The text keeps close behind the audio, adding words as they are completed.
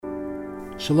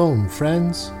Shalom,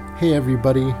 friends. Hey,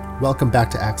 everybody. Welcome back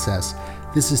to Access.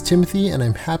 This is Timothy, and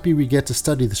I'm happy we get to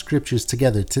study the scriptures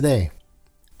together today.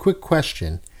 Quick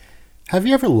question. Have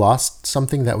you ever lost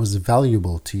something that was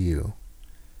valuable to you?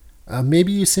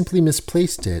 Maybe you simply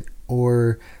misplaced it,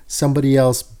 or somebody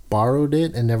else borrowed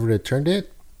it and never returned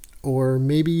it, or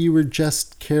maybe you were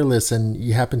just careless and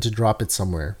you happened to drop it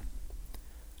somewhere.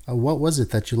 What was it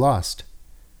that you lost?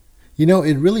 You know,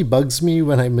 it really bugs me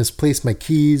when I misplace my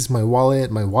keys, my wallet,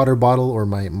 my water bottle, or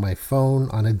my phone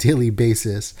on a daily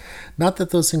basis. Not that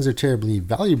those things are terribly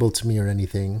valuable to me or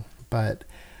anything, but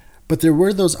there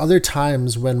were those other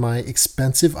times when my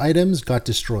expensive items got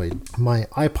destroyed. My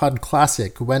iPod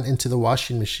Classic went into the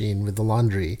washing machine with the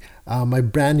laundry. My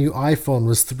brand new iPhone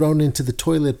was thrown into the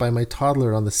toilet by my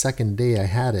toddler on the second day I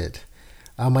had it.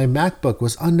 My MacBook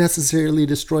was unnecessarily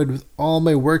destroyed with all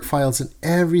my work files and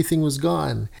everything was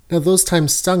gone. Now those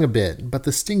times stung a bit, but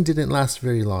the sting didn't last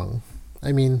very long.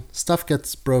 I mean, stuff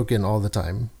gets broken all the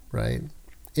time, right?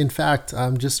 In fact,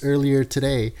 just earlier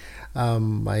today,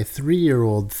 my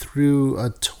 3-year-old threw a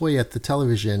toy at the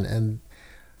television and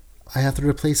I have to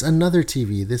replace another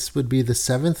TV. This would be the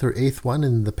 7th or 8th one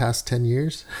in the past 10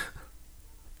 years.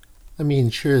 I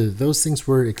mean, sure, those things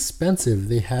were expensive.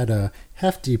 They had a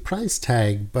hefty price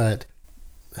tag, but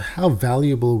how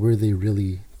valuable were they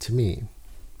really to me?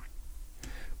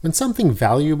 When something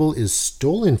valuable is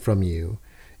stolen from you,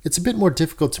 it's a bit more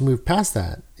difficult to move past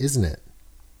that, isn't it?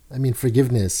 I mean,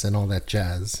 forgiveness and all that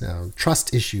jazz,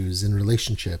 trust issues in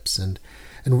relationships, and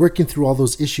working through all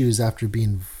those issues after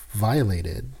being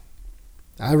violated.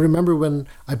 I remember when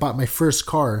I bought my first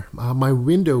car, my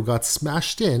window got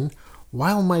smashed in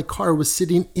while my car was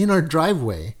sitting in our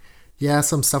driveway. Yeah,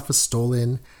 some stuff was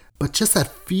stolen, but just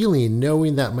that feeling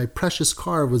knowing that my precious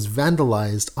car was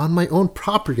vandalized on my own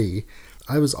property,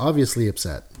 I was obviously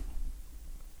upset.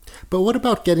 But what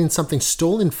about getting something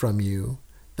stolen from you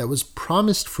that was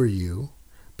promised for you,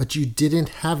 but you didn't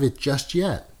have it just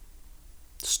yet?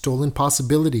 Stolen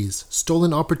possibilities,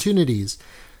 stolen opportunities.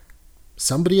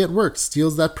 Somebody at work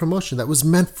steals that promotion that was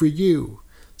meant for you.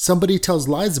 Somebody tells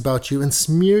lies about you and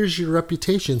smears your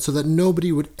reputation so that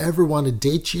nobody would ever want to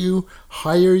date you,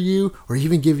 hire you, or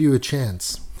even give you a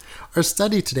chance. Our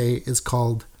study today is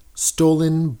called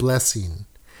Stolen Blessing,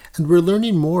 and we're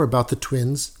learning more about the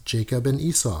twins, Jacob and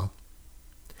Esau.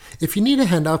 If you need a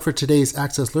handout for today's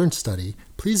Access Learn study,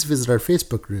 please visit our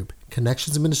Facebook group,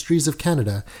 Connections Ministries of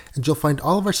Canada, and you'll find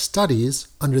all of our studies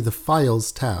under the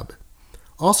Files tab.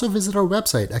 Also visit our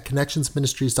website at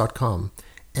connectionsministries.com.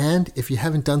 And if you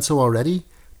haven't done so already,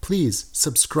 please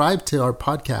subscribe to our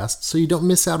podcast so you don't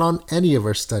miss out on any of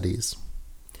our studies.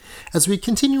 As we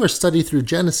continue our study through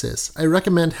Genesis, I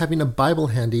recommend having a Bible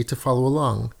handy to follow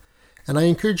along. And I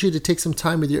encourage you to take some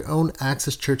time with your own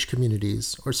Access Church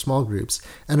communities or small groups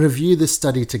and review this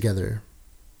study together.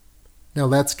 Now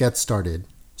let's get started.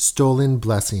 Stolen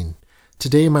Blessing.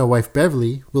 Today my wife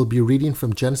Beverly will be reading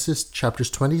from Genesis chapters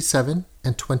 27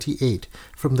 and 28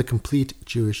 from the Complete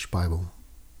Jewish Bible.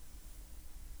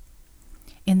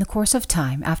 In the course of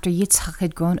time, after Yitzchak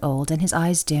had grown old and his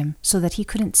eyes dim, so that he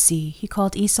couldn't see, he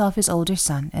called Esau his older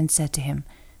son and said to him,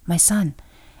 "My son."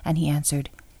 And he answered,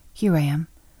 "Here I am."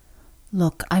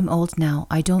 "Look, I'm old now.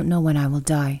 I don't know when I will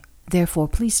die. Therefore,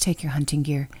 please take your hunting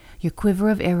gear, your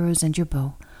quiver of arrows and your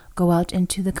bow. Go out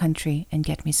into the country and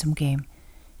get me some game.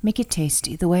 Make it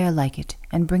tasty, the way I like it,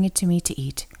 and bring it to me to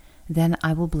eat. Then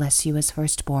I will bless you as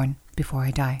firstborn before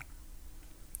I die."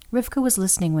 Rivka was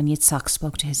listening when Yitzhak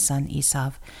spoke to his son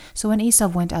Esau. So when Esau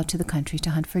went out to the country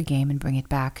to hunt for game and bring it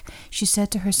back, she said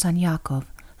to her son Yaakov,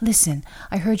 "Listen,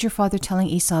 I heard your father telling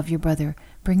Esau, your brother,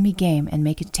 'Bring me game and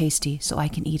make it tasty so I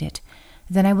can eat it.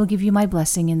 Then I will give you my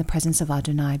blessing in the presence of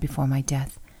Adonai before my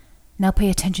death. Now pay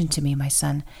attention to me, my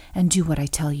son, and do what I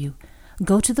tell you.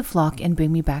 Go to the flock and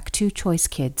bring me back 2 choice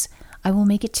kids. I will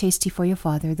make it tasty for your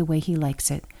father the way he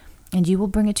likes it. And you will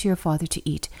bring it to your father to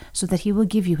eat, so that he will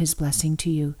give you his blessing to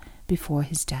you before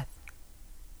his death."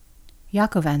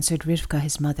 Yaakov answered Rivka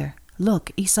his mother,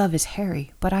 "Look, Esau is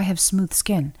hairy, but I have smooth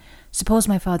skin. Suppose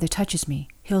my father touches me.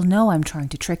 He'll know I'm trying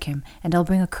to trick him, and I'll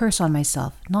bring a curse on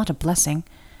myself, not a blessing."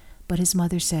 But his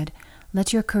mother said,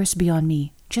 "Let your curse be on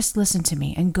me. Just listen to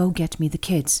me and go get me the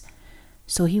kids."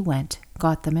 So he went,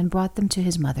 got them, and brought them to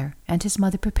his mother, and his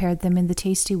mother prepared them in the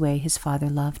tasty way his father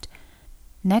loved.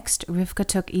 Next, Rivka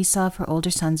took Esau, her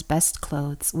older son's best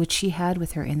clothes, which she had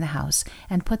with her in the house,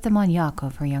 and put them on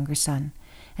Yaakov, her younger son.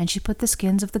 And she put the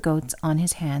skins of the goats on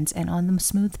his hands and on the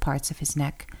smooth parts of his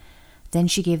neck. Then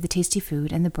she gave the tasty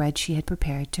food and the bread she had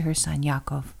prepared to her son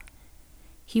Yaakov.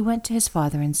 He went to his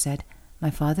father and said,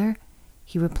 "My father?"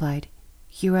 He replied,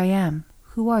 "Here I am.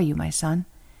 Who are you, my son?"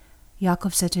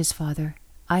 Yaakov said to his father,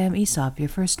 I am Esau, your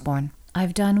firstborn.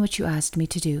 I've done what you asked me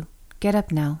to do. Get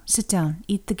up now, sit down,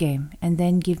 eat the game, and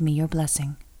then give me your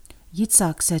blessing."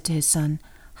 Yitzhak said to his son,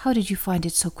 "How did you find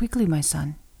it so quickly, my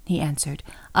son?" He answered,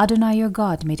 "Adonai your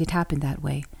God made it happen that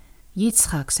way."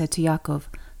 Yitzhak said to Yaakov,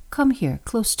 "Come here,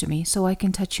 close to me, so I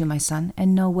can touch you, my son,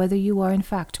 and know whether you are in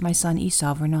fact my son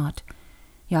Esau or not."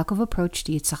 Yaakov approached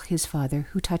Yitzhak his father,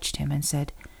 who touched him and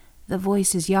said, "The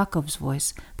voice is Yaakov's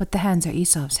voice, but the hands are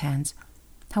Esau's hands."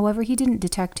 However, he didn't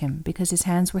detect him, because his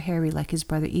hands were hairy like his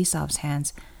brother Esau's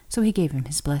hands, so he gave him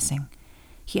his blessing.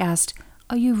 He asked,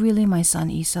 "Are you really my son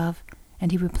Esau?"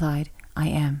 And he replied, "I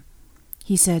am."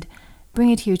 He said,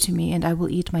 "Bring it here to me, and I will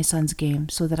eat my son's game,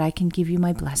 so that I can give you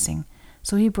my blessing."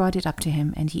 So he brought it up to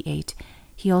him, and he ate.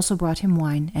 He also brought him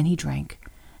wine, and he drank.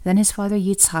 Then his father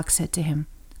Yitzhak said to him,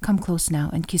 "Come close now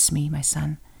and kiss me, my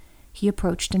son." He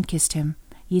approached and kissed him.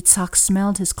 Yitzhak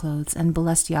smelled his clothes and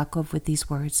blessed Yaakov with these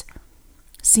words,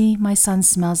 "See, my son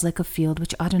smells like a field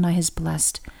which Adonai has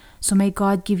blessed. So may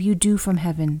God give you dew from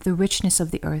heaven, the richness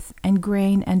of the earth, and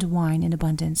grain and wine in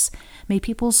abundance. May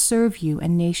peoples serve you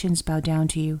and nations bow down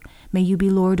to you. May you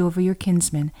be lord over your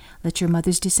kinsmen. Let your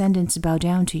mother's descendants bow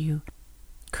down to you.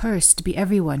 Cursed be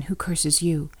everyone who curses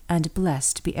you, and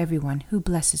blessed be everyone who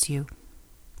blesses you."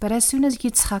 But as soon as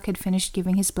Yitzhak had finished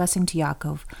giving his blessing to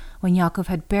Yaakov, when Yaakov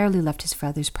had barely left his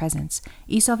father's presence,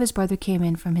 Esau his brother came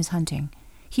in from his hunting.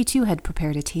 He too had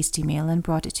prepared a tasty meal and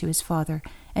brought it to his father,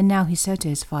 and now he said to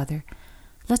his father,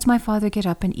 "Let my father get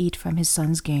up and eat from his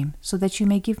son's game, so that you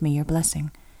may give me your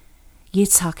blessing."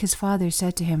 Yitzhak his father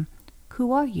said to him,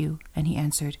 "Who are you?" And he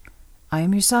answered, "I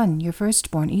am your son, your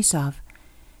firstborn Esau."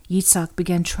 Yitzhak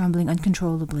began trembling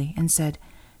uncontrollably and said,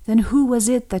 "Then who was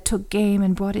it that took game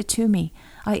and brought it to me?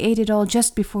 I ate it all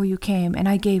just before you came, and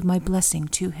I gave my blessing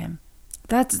to him."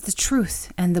 That's the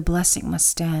truth, and the blessing must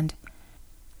stand.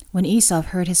 When Esau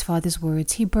heard his father's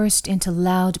words, he burst into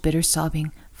loud, bitter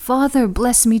sobbing. "Father,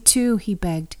 bless me too," he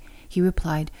begged. He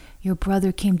replied, "Your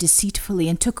brother came deceitfully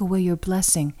and took away your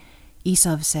blessing."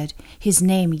 Esau said, "His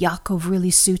name, Yaakov,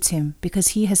 really suits him, because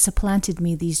he has supplanted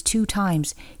me these 2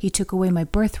 times. He took away my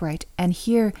birthright, and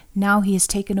here now he has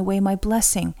taken away my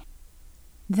blessing."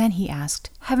 Then he asked,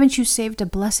 "Haven't you saved a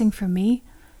blessing for me?"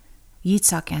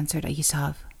 Yitzhak answered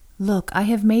Esau, "Look, I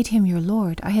have made him your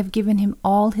lord. I have given him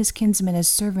all his kinsmen as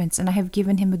servants, and I have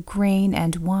given him a grain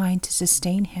and wine to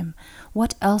sustain him.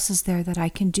 What else is there that I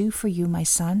can do for you, my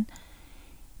son?"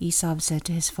 Esau said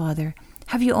to his father,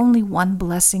 "Have you only one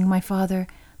blessing, my father?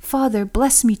 Father,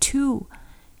 bless me too."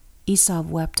 Esau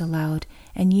wept aloud,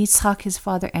 and Yitzhak his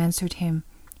father answered him,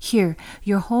 "Here,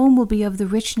 your home will be of the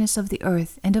richness of the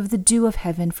earth and of the dew of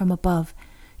heaven from above.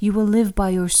 You will live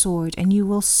by your sword, and you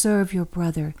will serve your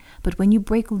brother, but when you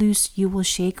break loose, you will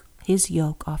shake his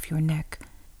yoke off your neck."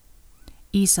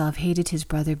 Esau hated his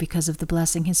brother because of the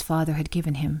blessing his father had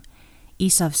given him.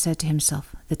 Esau said to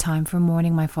himself, "The time for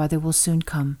mourning my father will soon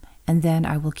come, and then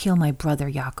I will kill my brother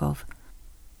Yaakov."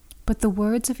 But the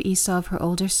words of Esau, her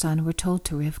older son, were told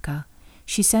to Rivkah.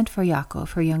 She sent for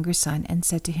Yaakov, her younger son, and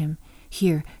said to him,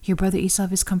 "Here, your brother Esau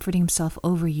is comforting himself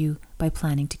over you by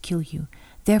planning to kill you.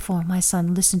 Therefore, my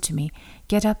son, listen to me.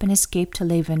 Get up and escape to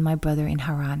Laban, my brother, in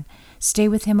Haran. Stay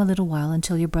with him a little while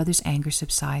until your brother's anger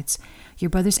subsides.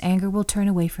 Your brother's anger will turn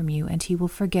away from you, and he will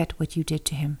forget what you did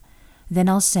to him. Then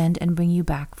I'll send and bring you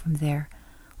back from there.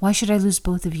 Why should I lose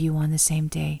both of you on the same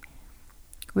day?"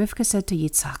 Rivkah said to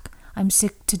Yitzhak, "I'm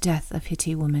sick to death of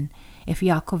Hittite women. If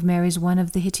Yaakov marries one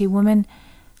of the Hittite women,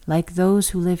 like those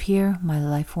who live here, my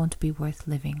life won't be worth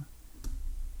living."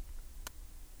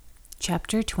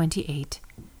 Chapter 28.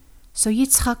 So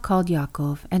Yitzhak called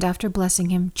Yaakov, and after blessing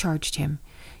him, charged him,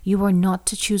 "You are not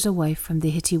to choose a wife from the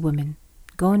Hittite women.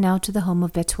 Go now to the home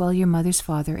of Bethuel, your mother's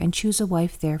father, and choose a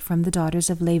wife there from the daughters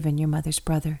of Laban, your mother's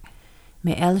brother.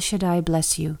 May El Shaddai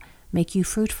bless you, make you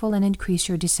fruitful, and increase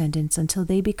your descendants until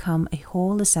they become a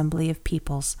whole assembly of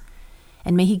peoples.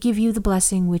 And may he give you the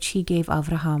blessing which he gave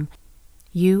Avraham,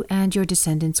 you and your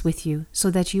descendants with you,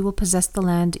 so that you will possess the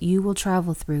land you will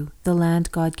travel through, the land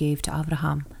God gave to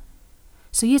Avraham."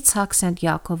 So Yitzhak sent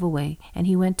Yaakov away, and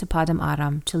he went to Padam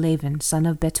Aram, to Laban, son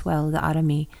of Bethuel the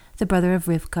Arami, the brother of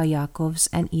Rivkah, Yaakov's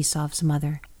and Esau's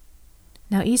mother.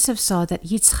 Now Esau saw that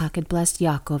Yitzhak had blessed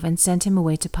Yaakov and sent him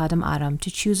away to Padam Aram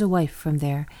to choose a wife from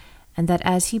there, and that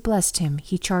as he blessed him,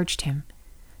 he charged him,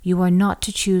 "You are not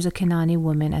to choose a Canaanite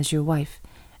woman as your wife,"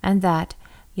 and that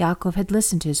Yaakov had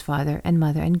listened to his father and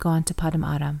mother and gone to Padam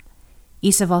Aram.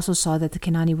 Esau also saw that the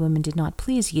Canaanite woman did not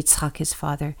please Yitzhak his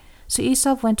father, so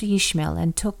Esau went to Yishmael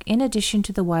and took, in addition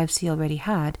to the wives he already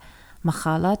had,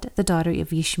 Machalat, the daughter of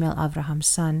Yishmael, Abraham's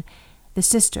son, the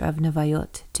sister of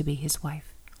Nevaiot, to be his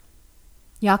wife.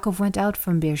 Yaakov went out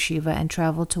from Beersheba and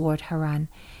traveled toward Haran.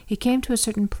 He came to a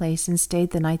certain place and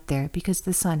stayed the night there, because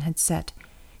the sun had set.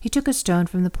 He took a stone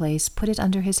from the place, put it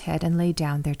under his head, and lay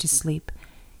down there to sleep.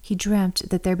 He dreamt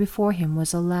that there before him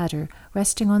was a ladder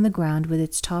resting on the ground with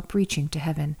its top reaching to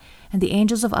heaven, and the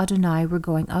angels of Adonai were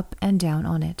going up and down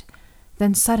on it.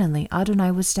 Then suddenly Adonai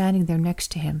was standing there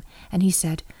next to him, and he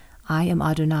said, I am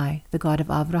Adonai, the God of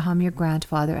Abraham your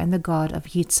grandfather, and the God of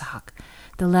Yitzhak.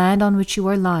 The land on which you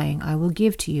are lying I will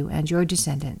give to you and your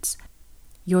descendants.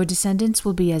 Your descendants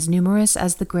will be as numerous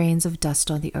as the grains of dust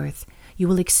on the earth. You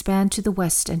will expand to the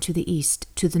west and to the east,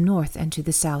 to the north and to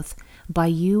the south. By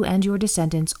you and your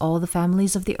descendants all the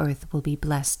families of the earth will be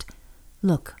blessed.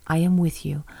 Look, I am with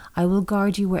you. I will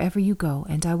guard you wherever you go,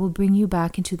 and I will bring you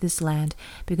back into this land,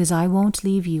 because I won't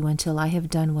leave you until I have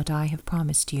done what I have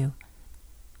promised you.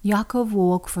 Yaakov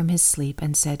woke from his sleep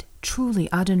and said, Truly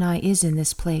Adonai is in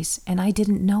this place, and I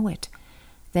didn't know it.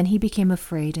 Then he became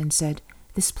afraid and said,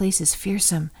 This place is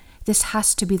fearsome. This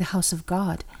has to be the house of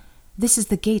God. This is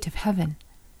the gate of heaven.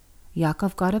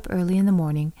 Yaakov got up early in the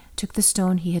morning, took the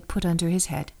stone he had put under his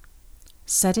head,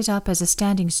 set it up as a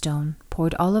standing stone,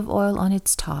 poured olive oil on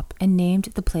its top, and named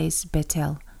the place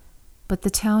Bethel. But the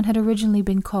town had originally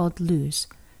been called Luz.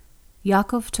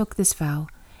 Yaakov took this vow,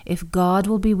 If God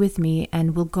will be with me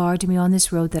and will guard me on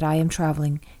this road that I am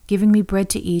traveling, giving me bread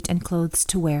to eat and clothes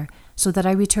to wear, so that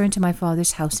I return to my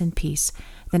father's house in peace,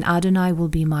 then Adonai will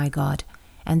be my God,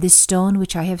 and this stone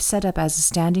which I have set up as a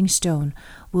standing stone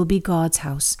will be God's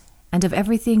house, and of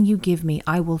everything you give me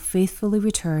I will faithfully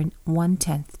return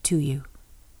 1/10 to you.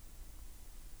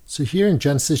 So here in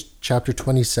Genesis chapter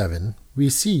 27, we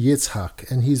see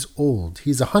Yitzhak, and he's old.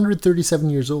 He's 137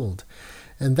 years old.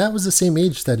 And that was the same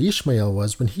age that Ishmael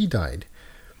was when he died.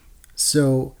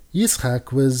 So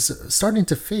Yitzhak was starting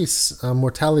to face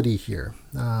mortality here.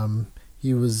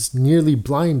 He was nearly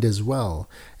blind as well,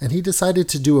 and he decided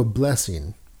to do a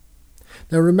blessing.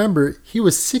 Now remember, he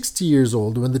was 60 years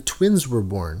old when the twins were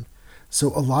born.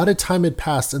 So a lot of time had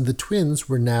passed, and the twins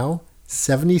were now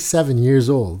 77 years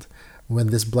old when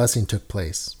this blessing took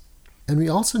place. And we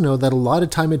also know that a lot of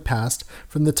time had passed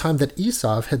from the time that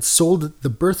Esau had sold the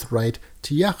birthright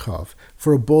to Yaakov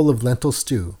for a bowl of lentil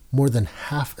stew, more than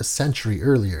half a century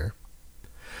earlier.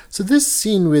 So this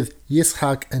scene with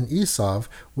Yitzhak and Esau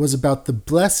was about the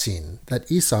blessing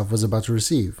that Esau was about to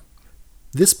receive.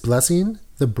 This blessing,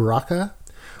 the Barakah,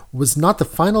 was not the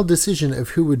final decision of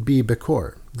who would be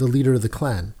Bekor, the leader of the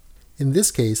clan. In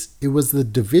this case, it was the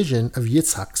division of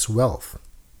Yitzhak's wealth.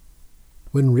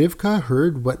 When Rivka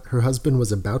heard what her husband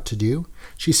was about to do,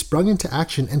 she sprung into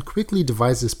action and quickly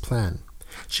devised this plan.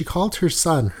 She called her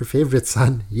son, her favorite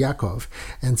son, Yaakov,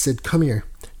 and said, Come here,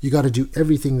 you got to do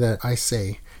everything that I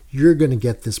say. You're going to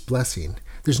get this blessing.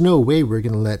 There's no way we're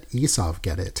going to let Esau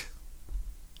get it.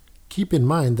 Keep in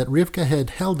mind that Rivka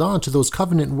had held on to those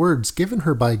covenant words given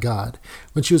her by God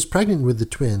when she was pregnant with the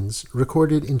twins,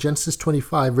 recorded in Genesis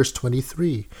 25, verse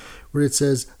 23, where it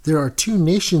says, There are 2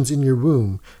 nations in your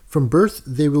womb. From birth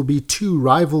they will be 2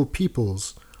 rival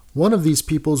peoples. One of these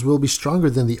peoples will be stronger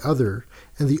than the other,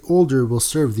 and the older will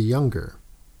serve the younger.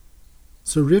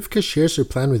 So Rivka shares her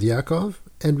plan with Yaakov,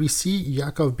 and we see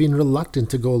Yaakov being reluctant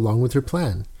to go along with her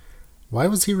plan. Why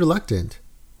was he reluctant?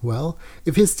 Well,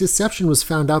 if his deception was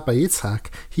found out by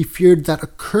Yitzhak, he feared that a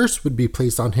curse would be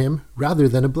placed on him rather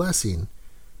than a blessing.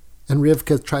 And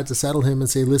Rivka tried to settle him and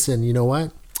say, Listen, you know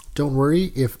what? Don't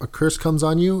worry, if a curse comes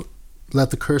on you,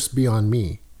 let the curse be on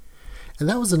me. And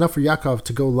that was enough for Yaakov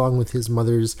to go along with his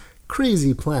mother's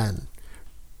crazy plan.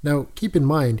 Now, keep in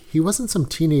mind, he wasn't some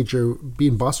teenager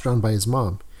being bossed around by his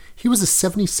mom. He was a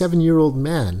 77-year-old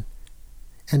man.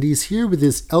 And he's here with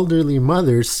his elderly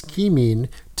mother scheming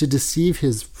to deceive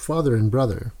his father and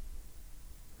brother.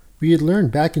 We had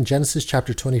learned back in Genesis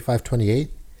chapter 25-28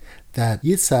 that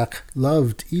Yitzhak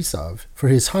loved Esau, for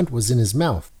his hunt was in his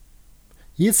mouth.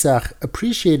 Yitzhak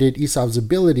appreciated Esau's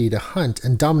ability to hunt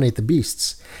and dominate the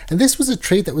beasts, and this was a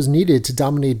trait that was needed to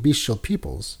dominate bestial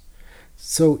peoples.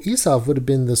 So Esau would have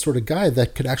been the sort of guy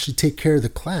that could actually take care of the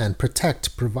clan,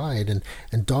 protect, provide,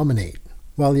 and dominate,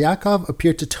 while Yaakov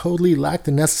appeared to totally lack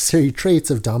the necessary traits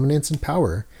of dominance and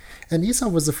power. And Esau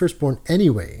was the firstborn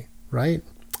anyway, right?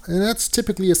 And that's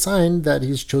typically a sign that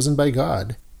he's chosen by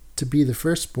God to be the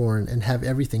firstborn and have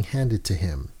everything handed to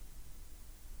him.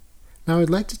 Now I'd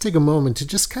like to take a moment to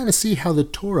just kind of see how the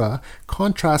Torah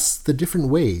contrasts the different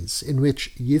ways in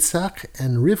which Yitzhak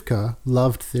and Rivka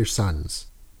loved their sons.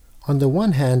 On the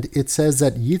one hand, it says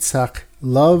that Yitzhak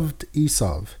loved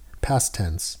Esau, past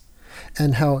tense,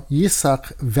 and how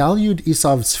Yitzhak valued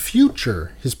Esau's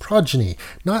future, his progeny,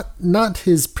 not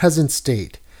his present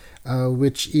state.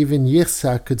 which even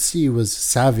Yitzhak could see was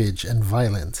savage and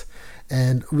violent,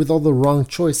 and with all the wrong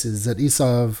choices that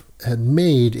Esau had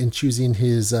made in choosing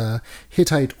his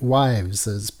Hittite wives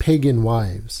as pagan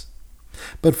wives.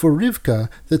 But for Rivka,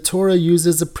 the Torah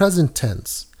uses the present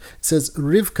tense. It says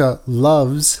Rivka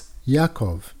loves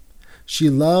Yaakov. She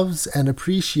loves and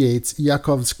appreciates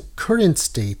Yaakov's current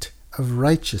state of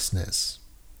righteousness.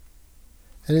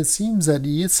 And it seems that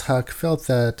Yitzhak felt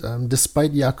that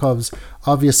despite Yaakov's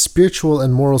obvious spiritual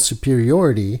and moral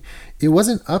superiority, it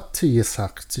wasn't up to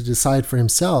Yitzhak to decide for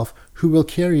himself who will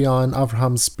carry on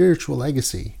Abraham's spiritual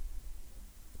legacy.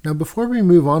 Now, before we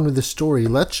move on with the story,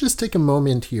 let's just take a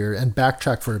moment here and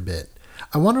backtrack for a bit.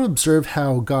 I want to observe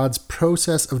how God's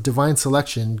process of divine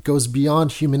selection goes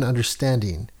beyond human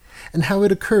understanding, and how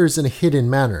it occurs in a hidden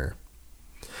manner.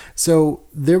 So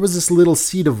there was this little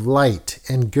seed of light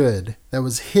and good that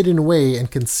was hidden away and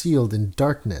concealed in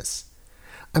darkness.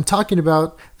 I'm talking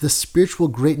about the spiritual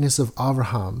greatness of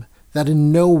Abraham that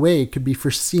in no way could be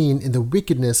foreseen in the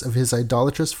wickedness of his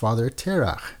idolatrous father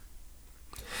Terach.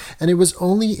 And it was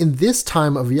only in this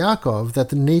time of Yaakov that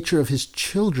the nature of his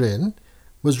children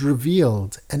was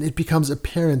revealed, and it becomes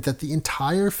apparent that the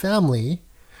entire family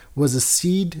was a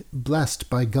seed blessed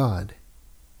by God.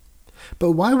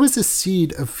 But why was the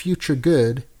seed of future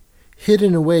good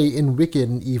hidden away in wicked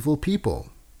and evil people?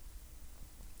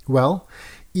 Well,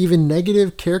 even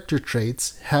negative character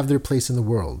traits have their place in the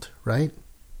world, right?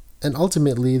 And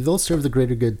ultimately, they'll serve the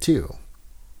greater good too.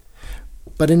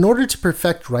 But in order to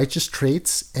perfect righteous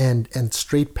traits and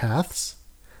straight paths,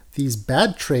 these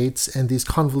bad traits and these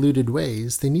convoluted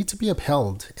ways, they need to be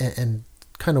upheld and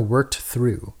kind of worked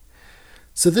through.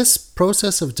 So this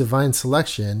process of divine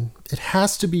selection, it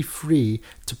has to be free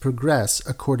to progress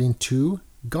according to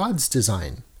God's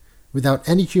design, without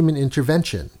any human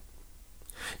intervention.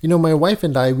 You know, my wife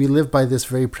and I, we live by this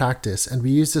very practice, and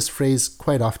we use this phrase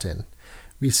quite often.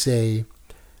 We say,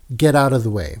 get out of the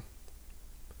way.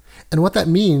 And what that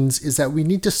means is that we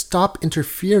need to stop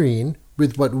interfering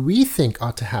with what we think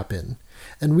ought to happen,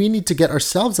 and we need to get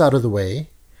ourselves out of the way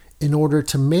in order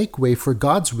to make way for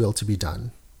God's will to be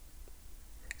done.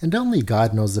 And only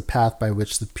God knows the path by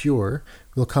which the pure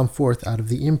will come forth out of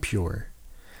the impure.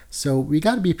 So we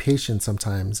got to be patient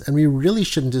sometimes, and we really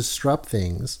shouldn't disrupt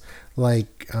things.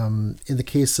 Like in the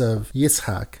case of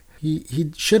Yitzhak,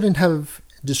 he shouldn't have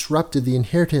disrupted the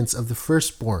inheritance of the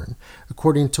firstborn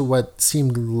according to what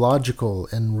seemed logical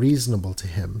and reasonable to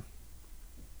him.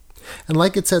 And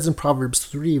like it says in Proverbs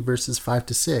 3, verses 5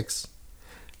 to 6,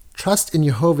 trust in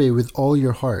Yehovah with all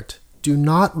your heart. Do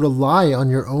not rely on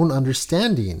your own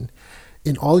understanding.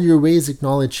 In all your ways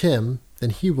acknowledge him, then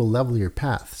he will level your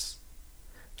paths.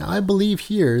 Now I believe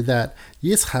here that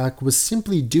Yitzhak was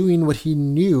simply doing what he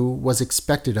knew was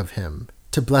expected of him,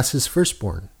 to bless his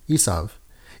firstborn, Esau,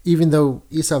 even though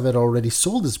Esau had already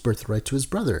sold his birthright to his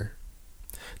brother.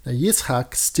 Now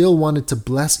Yitzhak still wanted to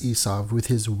bless Esau with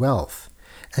his wealth,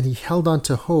 and he held on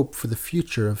to hope for the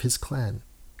future of his clan,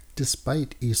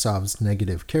 despite Esau's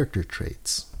negative character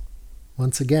traits.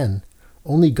 Once again,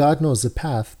 only God knows the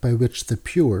path by which the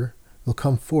pure will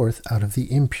come forth out of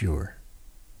the impure.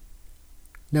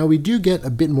 Now we do get a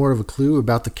bit more of a clue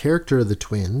about the character of the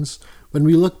twins when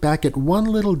we look back at one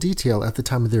little detail at the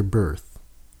time of their birth.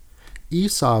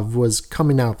 Esau was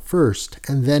coming out first,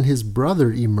 and then his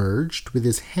brother emerged with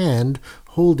his hand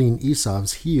holding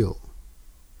Esau's heel.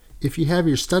 If you have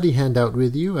your study handout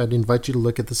with you, I'd invite you to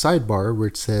look at the sidebar where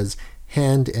it says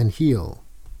hand and heel.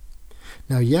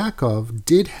 Now Yaakov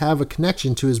did have a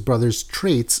connection to his brother's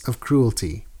traits of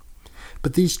cruelty,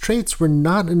 but these traits were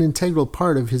not an integral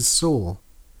part of his soul.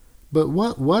 But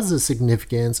what was the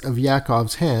significance of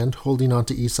Yaakov's hand holding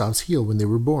onto Esau's heel when they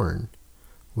were born?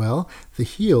 Well, the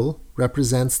heel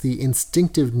represents the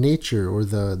instinctive nature or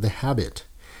the habit.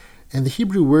 And the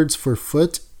Hebrew words for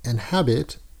foot and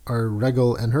habit are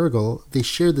regel and hergel. They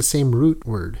share the same root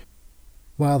word,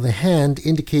 while the hand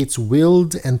indicates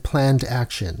willed and planned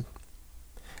action.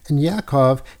 And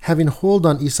Yaakov, having hold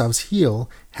on Esau's heel,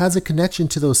 has a connection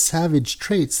to those savage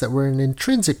traits that were an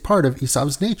intrinsic part of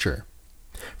Esau's nature.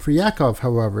 For Yaakov,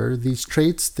 however, these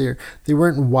traits, they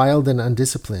weren't wild and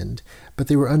undisciplined, but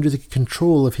they were under the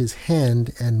control of his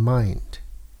hand and mind.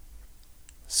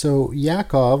 So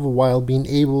Yaakov, while being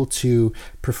able to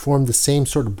perform the same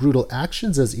sort of brutal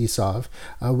actions as Esau,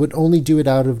 would only do it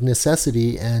out of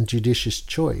necessity and judicious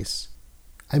choice.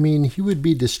 I mean, he would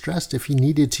be distressed if he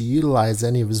needed to utilize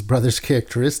any of his brother's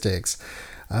characteristics,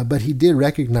 but he did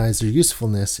recognize their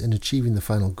usefulness in achieving the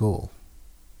final goal.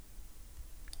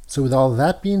 So with all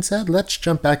that being said, let's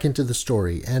jump back into the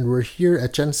story, and we're here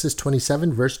at Genesis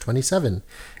 27, verse 27,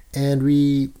 and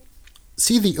we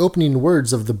see the opening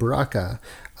words of the Barakah,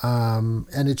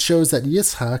 and it shows that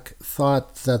Yitzhak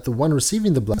thought that the one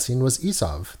receiving the blessing was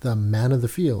Esau, the man of the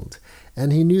field.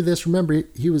 And he knew this. Remember,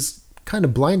 he was kind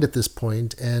of blind at this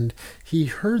point, and he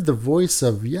heard the voice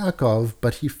of Yaakov,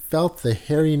 but he felt the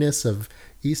hairiness of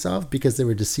Esau because they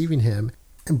were deceiving him.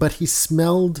 But he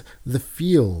smelled the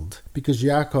field because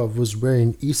Yaakov was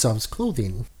wearing Esau's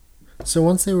clothing. So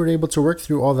once they were able to work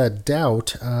through all that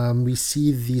doubt, we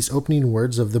see these opening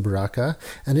words of the Barakah,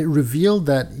 and it revealed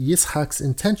that Yitzhak's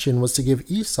intention was to give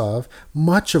Esau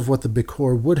much of what the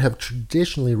Bechor would have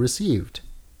traditionally received.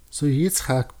 So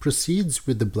Yitzhak proceeds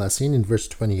with the blessing in verse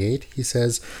 28. He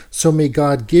says, "So may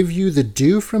God give you the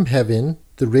dew from heaven,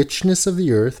 the richness of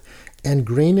the earth, and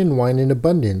grain and wine in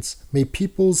abundance. May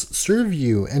peoples serve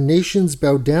you, and nations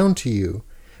bow down to you.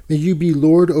 May you be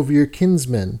lord over your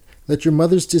kinsmen. Let your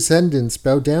mother's descendants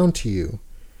bow down to you.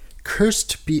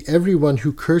 Cursed be everyone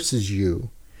who curses you,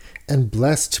 and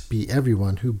blessed be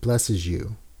everyone who blesses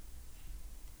you."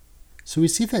 So we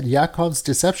see that Yaakov's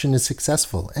deception is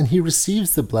successful, and he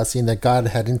receives the blessing that God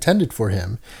had intended for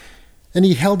him. And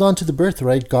he held on to the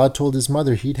birthright God told his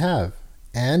mother he'd have,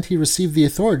 and he received the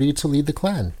authority to lead the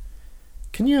clan.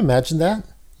 Can you imagine that?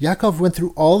 Yaakov went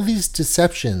through all these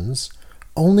deceptions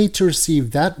only to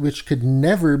receive that which could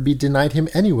never be denied him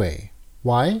anyway.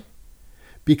 Why?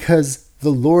 Because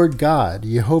the Lord God,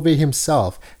 Yehovah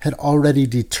himself, had already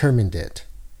determined it.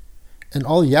 And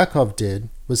all Yaakov did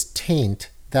was taint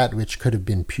that which could have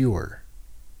been pure.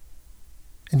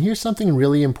 And here's something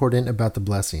really important about the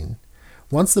blessing.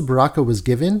 Once the Barakah was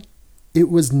given, it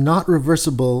was not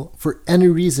reversible for any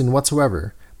reason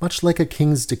whatsoever, much like a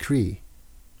king's decree.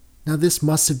 Now this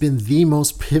must have been the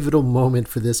most pivotal moment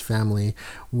for this family,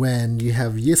 when you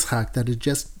have Yitzhak that had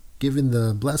just given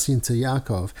the blessing to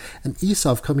Yaakov, and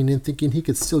Esau coming in thinking he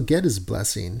could still get his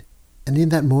blessing. And in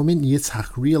that moment,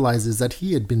 Yitzhak realizes that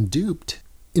he had been duped.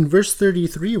 In verse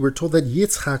 33, we're told that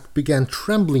Yitzhak began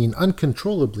trembling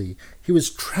uncontrollably. He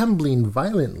was trembling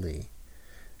violently.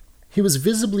 He was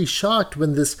visibly shocked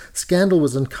when this scandal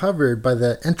was uncovered by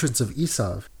the entrance of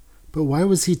Esau. But why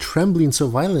was he trembling so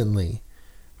violently?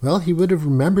 Well, he would have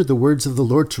remembered the words of the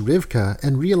Lord to Rivkah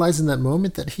and realized in that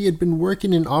moment that he had been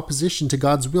working in opposition to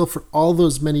God's will for all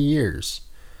those many years.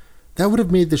 That would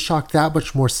have made the shock that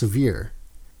much more severe.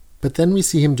 But then we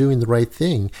see him doing the right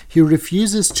thing. He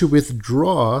refuses to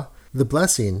withdraw the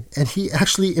blessing, and he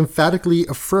actually emphatically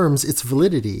affirms its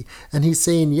validity. And he's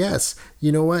saying, yes,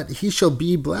 you know what? He shall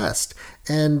be blessed.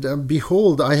 And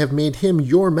behold, I have made him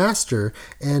your master,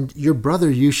 and your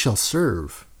brother you shall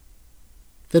serve.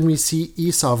 Then we see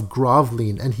Esau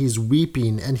groveling, and he's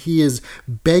weeping, and he is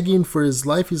begging for his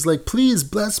life. He's like, please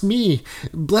bless me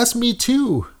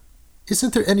too.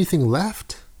 Isn't there anything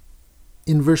left?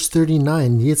 In verse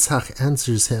 39, Yitzhak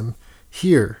answers him,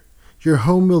 "Here, your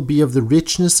home will be of the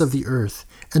richness of the earth,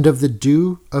 and of the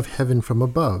dew of heaven from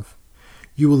above.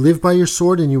 You will live by your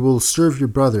sword, and you will serve your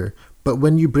brother, but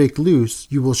when you break loose,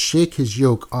 you will shake his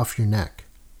yoke off your neck."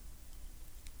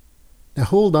 Now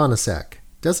hold on a sec.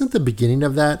 Doesn't the beginning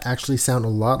of that actually sound a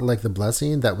lot like the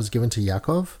blessing that was given to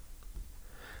Yaakov?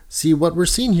 See, what we're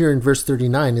seeing here in verse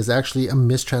 39 is actually a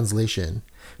mistranslation.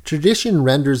 Tradition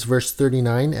renders verse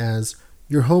 39 as,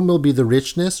 "Your home will be the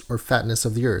richness or fatness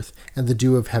of the earth, and the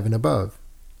dew of heaven above."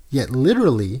 Yet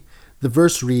literally, the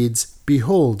verse reads,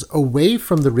 "Behold, away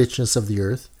from the richness of the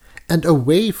earth, and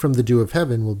away from the dew of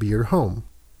heaven will be your home."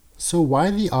 So why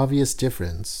the obvious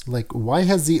difference? Why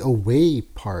has the away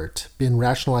part been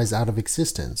rationalized out of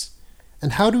existence?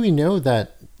 And how do we know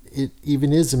that it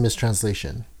even is a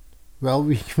mistranslation? Well,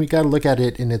 we got to look at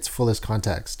it in its fullest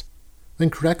context.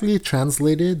 When correctly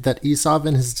translated, that Esau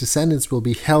and his descendants will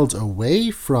be held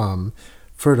away from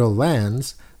fertile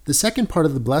lands, the second part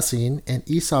of the blessing and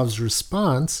Esau's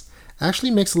response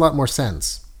actually makes a lot more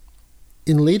sense.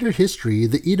 In later history,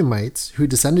 the Edomites, who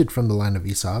descended from the line of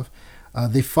Esau,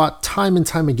 they fought time and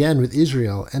time again with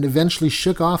Israel and eventually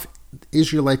shook off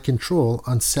Israelite control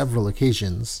on several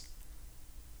occasions.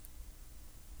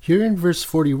 Here in verse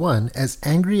 41, as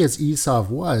angry as Esau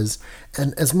was,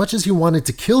 and as much as he wanted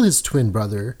to kill his twin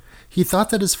brother, he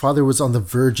thought that his father was on the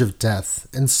verge of death,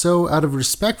 and so out of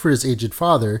respect for his aged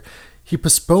father, he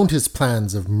postponed his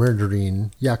plans of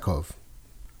murdering Yaakov.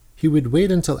 He would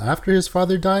wait until after his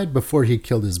father died before he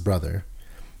killed his brother.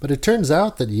 But it turns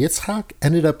out that Yitzhak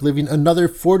ended up living another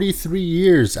 43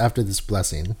 years after this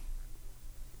blessing.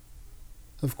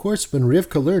 Of course, when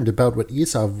Rivkah learned about what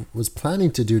Esau was planning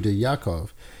to do to Yaakov,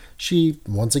 she,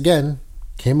 once again,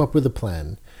 came up with a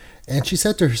plan. And she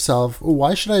said to herself,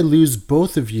 "Why should I lose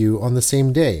both of you on the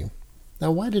same day?"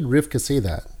 Now, why did Rivkah say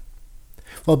that?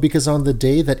 Well, because on the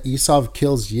day that Esau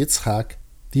kills Yitzhak,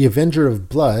 the Avenger of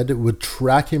Blood would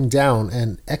track him down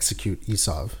and execute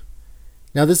Esau.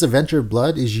 Now, this Avenger of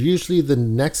Blood is usually the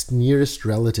next nearest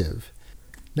relative.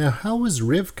 Now, how was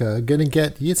Rivka going to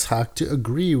get Yitzhak to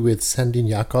agree with sending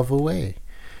Yaakov away?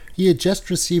 He had just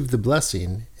received the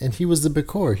blessing, and he was the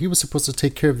Bekor. He was supposed to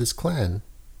take care of this clan.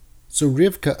 So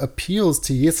Rivka appeals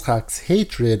to Yitzhak's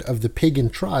hatred of the pagan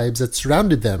tribes that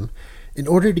surrounded them in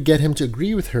order to get him to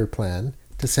agree with her plan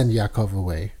to send Yaakov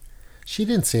away. She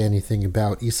didn't say anything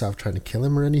about Esau trying to kill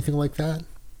him or anything like that.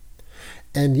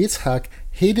 And Yitzhak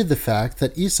hated the fact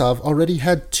that Esau already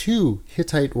had 2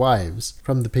 Hittite wives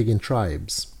from the pagan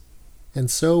tribes.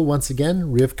 And so, once again,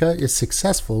 Rivka is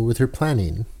successful with her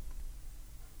planning.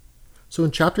 So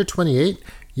in chapter 28,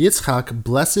 Yitzhak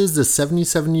blesses the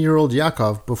 77-year-old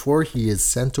Yaakov before he is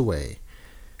sent away.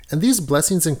 And these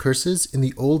blessings and curses in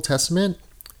the Old Testament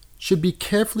should be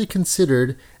carefully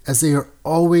considered as they are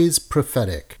always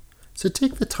prophetic. So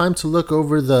take the time to look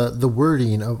over the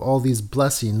wording of all these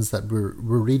blessings that we're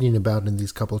reading about in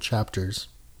these couple chapters.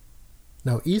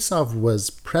 Now Esau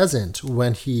was present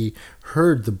when he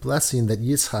heard the blessing that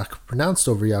Yitzhak pronounced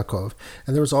over Yaakov.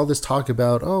 And there was all this talk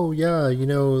about,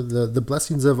 the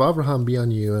blessings of Abraham be on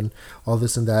you and all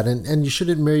this and that. And you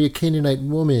shouldn't marry a Canaanite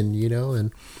woman,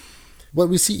 And what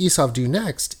we see Esau do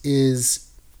next is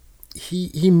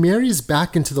he marries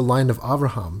back into the line of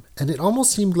Abraham, and it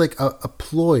almost seemed like a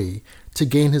ploy to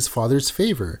gain his father's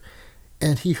favor.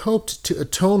 And he hoped to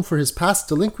atone for his past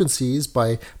delinquencies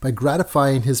by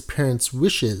gratifying his parents'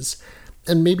 wishes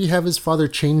and maybe have his father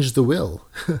change the will.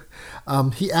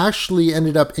 He actually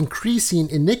ended up increasing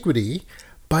iniquity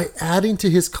by adding to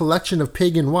his collection of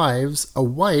pagan wives a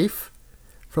wife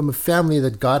from a family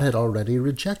that God had already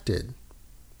rejected.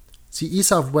 See,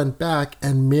 Esau went back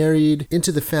and married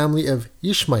into the family of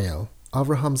Ishmael,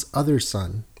 Abraham's other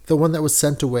son, the one that was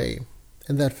sent away,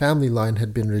 and that family line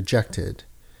had been rejected,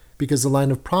 because the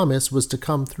line of promise was to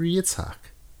come through Yitzhak.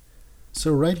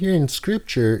 So right here in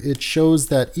Scripture, it shows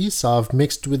that Esau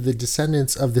mixed with the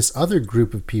descendants of this other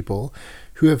group of people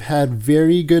who have had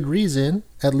very good reason,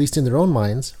 at least in their own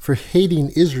minds, for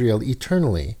hating Israel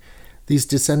eternally, these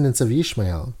descendants of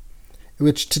Ishmael,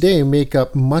 which today make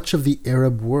up much of the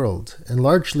Arab world, and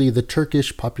largely the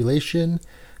Turkish population,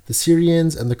 the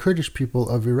Syrians, and the Kurdish people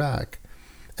of Iraq.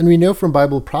 And we know from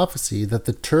Bible prophecy that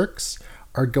the Turks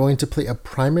are going to play a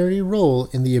primary role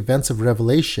in the events of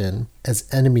Revelation as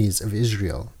enemies of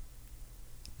Israel.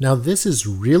 Now, this is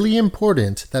really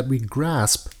important that we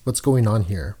grasp what's going on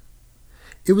here.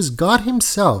 It was God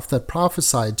himself that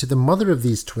prophesied to the mother of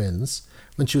these twins,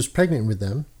 when she was pregnant with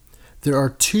them, "There are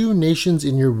 2 nations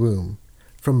in your womb.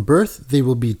 From birth, they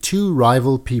will be 2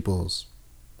 rival peoples."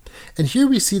 And here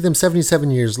we see them 77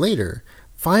 years later,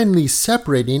 finally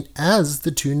separating as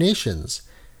the 2 nations.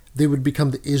 They would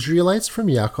become the Israelites from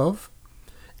Yaakov,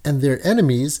 and their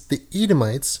enemies, the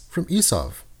Edomites, from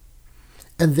Esau.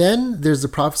 And then there's the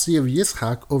prophecy of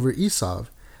Yitzhak over Esau,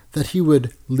 that he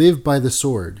would live by the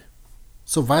sword.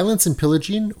 So violence and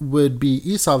pillaging would be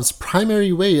Esau's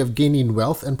primary way of gaining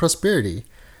wealth and prosperity.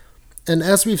 And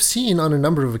as we've seen on a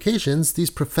number of occasions,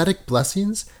 these prophetic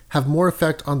blessings have more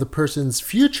effect on the person's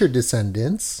future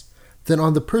descendants than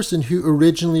on the person who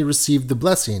originally received the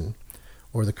blessing,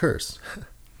 or the curse.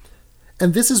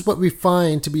 And this is what we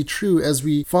find to be true as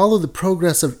we follow the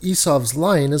progress of Esau's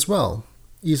line as well.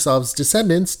 Esau's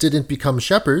descendants didn't become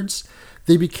shepherds.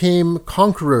 They became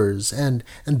conquerors and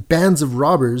bands of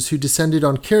robbers who descended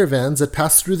on caravans that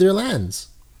passed through their lands.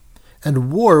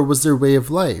 And war was their way of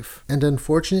life. And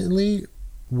unfortunately,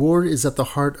 war is at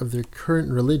the heart of their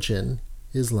current religion,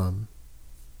 Islam.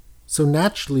 So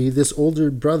naturally, this older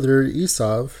brother,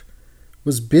 Esau,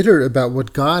 was bitter about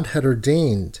what God had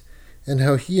ordained and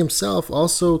how he himself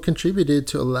also contributed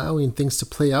to allowing things to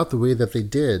play out the way that they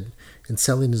did in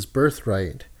selling his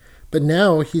birthright. But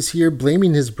now he's here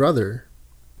blaming his brother.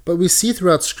 But we see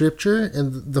throughout Scripture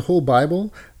and the whole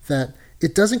Bible that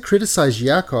it doesn't criticize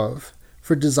Yaakov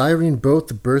for desiring both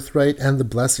the birthright and the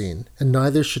blessing, and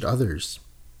neither should others.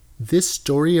 This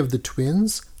story of the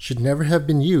twins should never have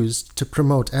been used to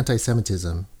promote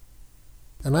anti-Semitism.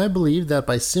 And I believe that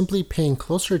by simply paying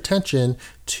closer attention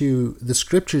to the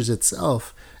Scriptures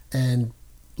itself and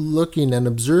looking and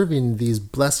observing these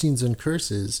blessings and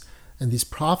curses and these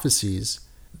prophecies,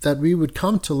 that we would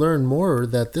come to learn more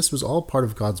that this was all part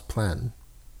of God's plan.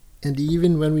 And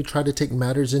even when we try to take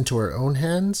matters into our own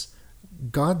hands,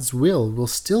 God's will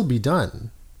still be done.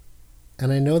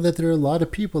 And I know that there are a lot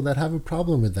of people that have a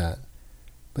problem with that.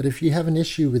 But if you have an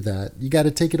issue with that, you got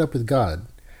to take it up with God.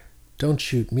 Don't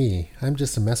shoot me. I'm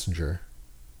just a messenger.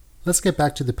 Let's get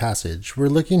back to the passage. We're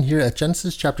looking here at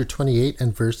Genesis chapter 28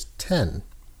 and verse 10.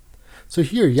 So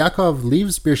here, Yaakov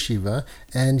leaves Beersheba,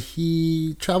 and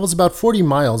he travels about 40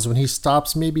 miles when he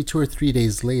stops maybe 2 or 3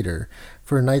 days later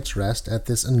for a night's rest at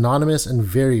this anonymous and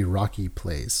very rocky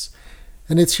place.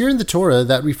 And it's here in the Torah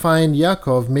that we find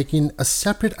Yaakov making a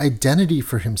separate identity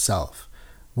for himself,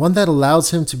 one that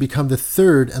allows him to become the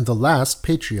third and the last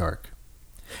patriarch.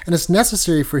 And it's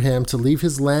necessary for him to leave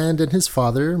his land and his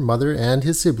father, mother, and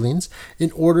his siblings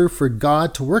in order for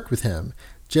God to work with him,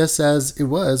 just as it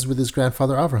was with his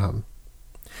grandfather Abraham.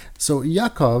 So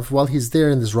Yaakov, while he's there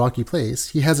in this rocky place,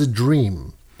 he has a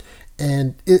dream.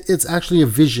 And it's actually a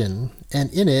vision.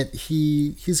 And in it,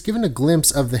 he's given a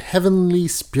glimpse of the heavenly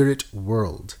spirit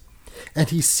world. And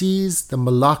he sees the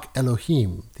Malach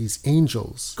Elohim, these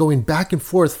angels, going back and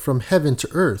forth from heaven to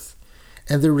earth.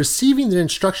 And they're receiving their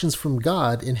instructions from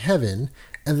God in heaven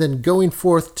and then going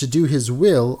forth to do his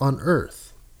will on earth.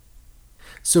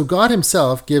 So God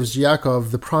himself gives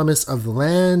Yaakov the promise of the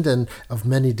land and of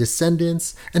many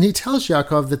descendants, and he tells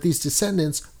Yaakov that these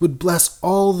descendants would bless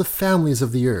all the families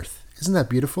of the earth. Isn't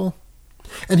that beautiful?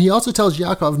 And he also tells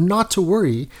Yaakov not to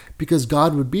worry because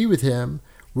God would be with him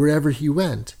wherever he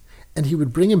went, and he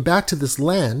would bring him back to this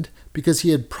land because he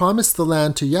had promised the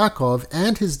land to Yaakov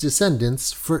and his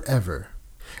descendants forever.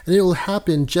 And it will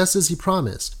happen just as he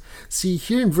promised. See,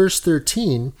 here in verse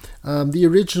 13, the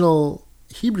original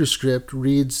Hebrew script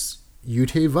reads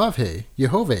Yud-Heh-Vav-Heh,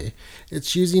 Yehovah.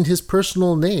 It's using his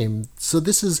personal name. So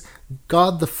this is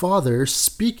God the Father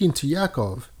speaking to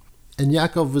Yaakov, and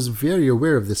Yaakov was very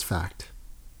aware of this fact.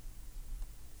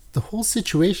 The whole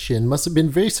situation must have been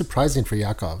very surprising for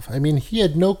Yaakov. I mean, he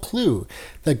had no clue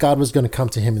that God was going to come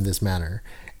to him in this manner.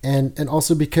 And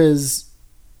also because,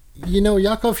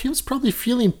 Yaakov, he was probably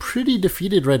feeling pretty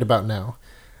defeated right about now.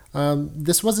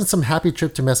 This wasn't some happy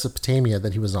trip to Mesopotamia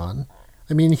that he was on.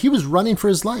 I mean, he was running for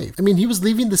his life. I mean, he was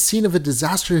leaving the scene of a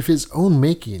disaster of his own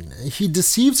making. He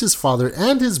deceives his father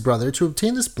and his brother to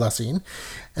obtain this blessing,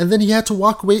 and then he had to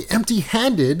walk away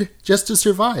empty-handed just to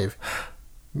survive.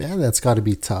 Man, that's got to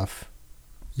be tough.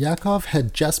 Yaakov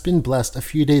had just been blessed a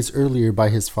few days earlier by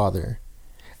his father,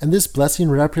 and this blessing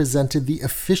represented the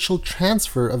official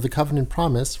transfer of the covenant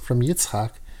promise from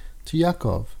Yitzchak to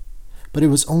Yaakov. But it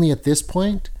was only at this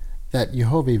point that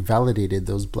Yehovah validated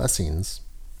those blessings.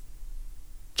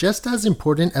 Just as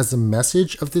important as the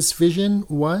message of this vision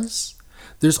was,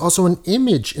 there's also an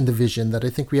image in the vision that I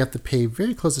think we have to pay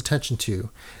very close attention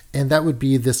to, and that would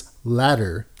be this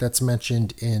ladder that's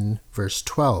mentioned in verse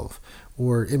 12,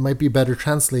 or it might be better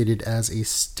translated as a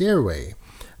stairway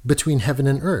between heaven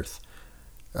and earth.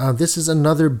 This is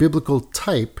another biblical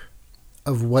type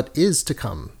of what is to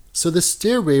come. So the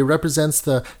stairway represents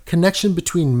the connection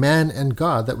between man and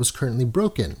God that was currently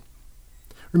broken.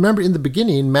 Remember, in the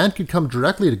beginning, man could come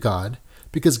directly to God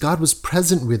because God was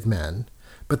present with man,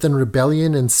 but then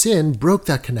rebellion and sin broke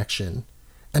that connection,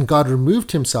 and God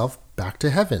removed himself back to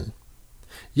heaven.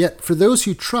 Yet, for those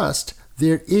who trust,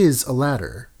 there is a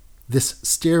ladder, this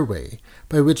stairway,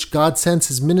 by which God sends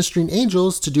his ministering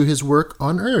angels to do his work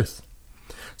on earth.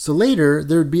 So later,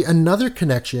 there would be another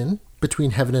connection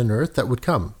between heaven and earth that would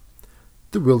come,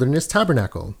 the wilderness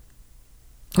tabernacle.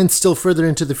 And still further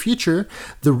into the future,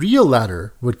 the real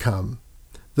ladder would come,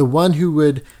 the one who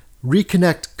would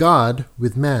reconnect God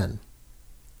with man,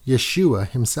 Yeshua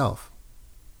himself.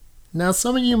 Now,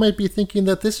 some of you might be thinking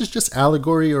that this is just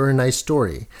allegory or a nice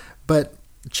story, but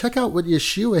check out what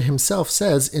Yeshua himself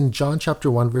says in John chapter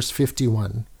 1, verse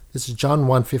 51. This is John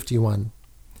 1:51.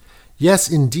 Yes,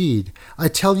 indeed, I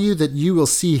tell you that you will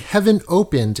see heaven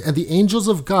opened and the angels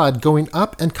of God going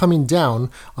up and coming down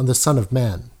on the Son of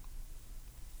Man.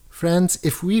 Friends,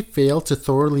 if we fail to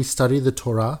thoroughly study the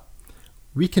Torah,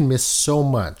 we can miss so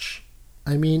much.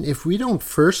 I mean, if we don't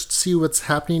first see what's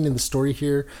happening in the story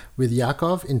here with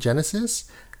Yaakov in Genesis,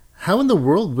 how in the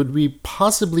world would we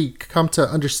possibly come to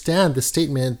understand the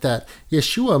statement that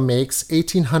Yeshua makes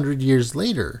 1800 years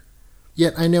later?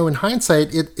 Yet I know in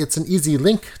hindsight it's an easy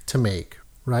link to make,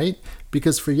 right?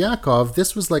 Because for Yaakov,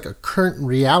 this was like a current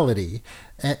reality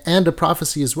and a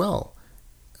prophecy as well.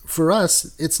 For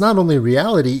us, it's not only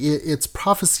reality, it's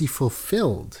prophecy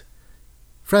fulfilled.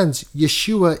 Friends,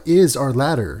 Yeshua is our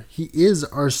ladder. He is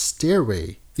our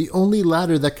stairway, the only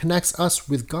ladder that connects us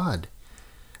with God.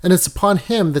 And it's upon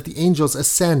him that the angels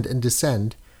ascend and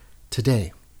descend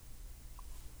today.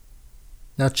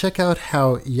 Now check out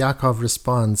how Yaakov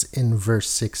responds in verse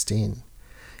 16.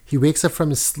 He wakes up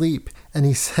from his sleep and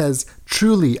he says,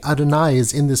 "Truly Adonai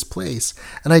is in this place,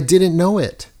 and I didn't know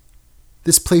it.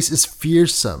 This place is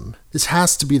fearsome. This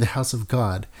has to be the house of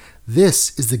God.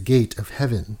 This is the gate of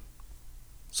heaven."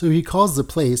 So he calls the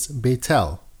place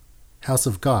Beitel, house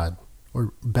of God,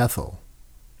 or Bethel.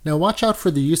 Now watch out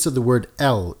for the use of the word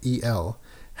El, E-L,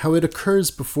 how it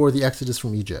occurs before the Exodus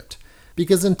from Egypt.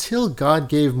 Because until God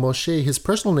gave Moshe his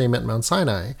personal name at Mount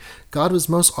Sinai, God was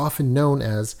most often known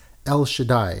as El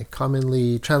Shaddai,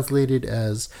 commonly translated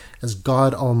as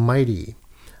God Almighty.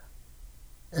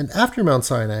 And after Mount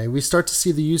Sinai, we start to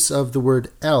see the use of the word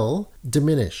El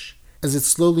diminish, as it's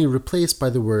slowly replaced by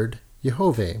the word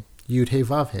Yehovah,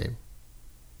 Yud-He-Vav-He.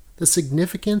 The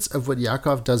significance of what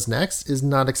Yaakov does next is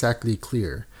not exactly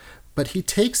clear, but he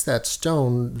takes that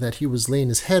stone that he was laying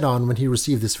his head on when he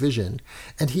received this vision,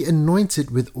 and he anoints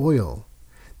it with oil.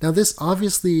 Now this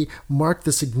obviously marked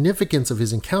the significance of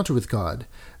his encounter with God,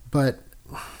 but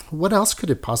what else could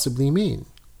it possibly mean?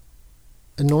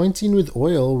 Anointing with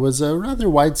oil was a rather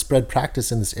widespread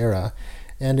practice in this era,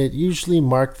 and it usually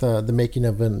marked the making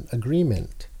of an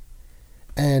agreement.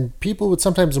 And people would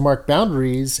sometimes mark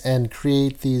boundaries and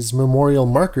create these memorial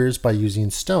markers by using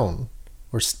stone,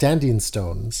 or standing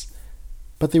stones,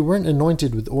 but they weren't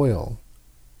anointed with oil.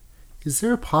 Is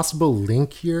there a possible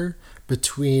link here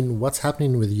between what's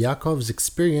happening with Yaakov's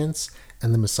experience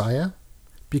and the Messiah?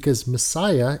 Because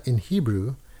Messiah in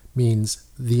Hebrew means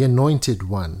the anointed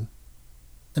one.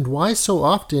 And why so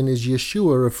often is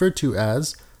Yeshua referred to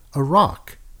as a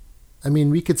rock? I mean,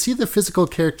 we could see the physical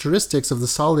characteristics of the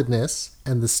solidness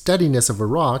and the steadiness of a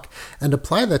rock and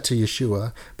apply that to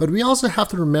Yeshua, but we also have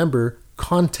to remember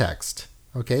context,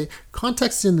 okay?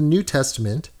 Context in the New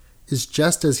Testament is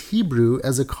just as Hebrew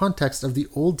as a context of the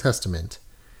Old Testament.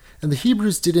 And the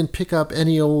Hebrews didn't pick up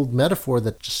any old metaphor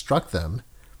that just struck them.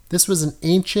 This was an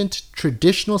ancient,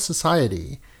 traditional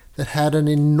society that had an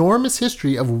enormous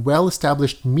history of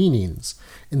well-established meanings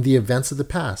in the events of the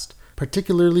past,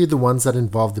 particularly the ones that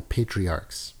involve the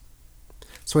patriarchs.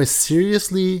 So I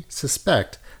seriously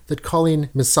suspect that calling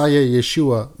Messiah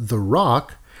Yeshua the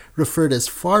Rock referred as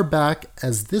far back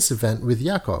as this event with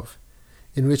Yaakov,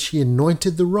 in which he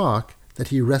anointed the rock that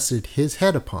he rested his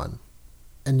head upon.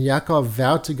 And Yaakov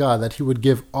vowed to God that he would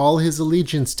give all his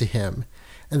allegiance to him,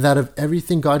 and that of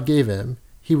everything God gave him,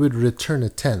 he would return a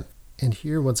tenth. And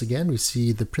here, once again, we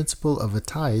see the principle of a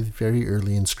tithe very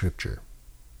early in Scripture.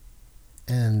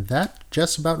 And that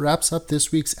just about wraps up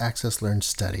this week's Access Learn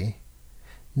study.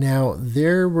 Now,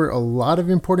 there were a lot of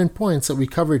important points that we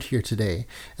covered here today,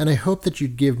 and I hope that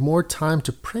you'd give more time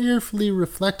to prayerfully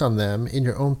reflect on them in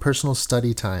your own personal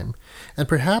study time, and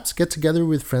perhaps get together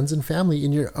with friends and family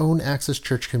in your own Access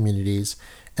Church communities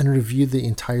and review the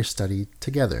entire study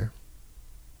together.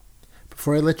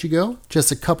 Before I let you go,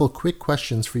 just a couple quick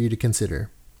questions for you to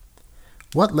consider.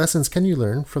 What lessons can you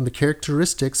learn from the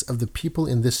characteristics of the people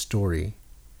in this story?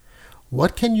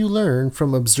 What can you learn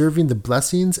from observing the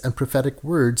blessings and prophetic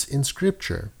words in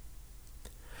Scripture?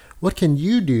 What can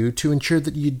you do to ensure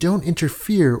that you don't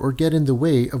interfere or get in the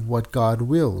way of what God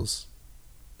wills?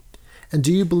 And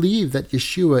do you believe that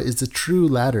Yeshua is the true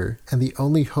ladder and the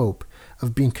only hope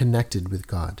of being connected with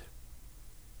God?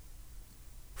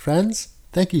 Friends,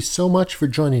 thank you so much for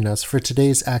joining us for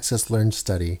today's Access Learn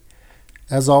study.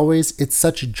 As always, it's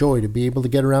such a joy to be able to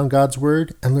get around God's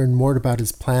Word and learn more about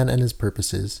His plan and His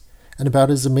purposes, and about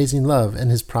His amazing love and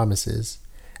His promises.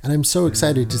 And I'm so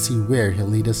excited to see where He'll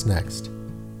lead us next.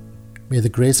 May the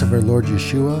grace of our Lord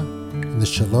Yeshua and the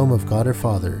shalom of God our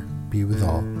Father be with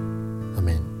all.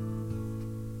 Amen.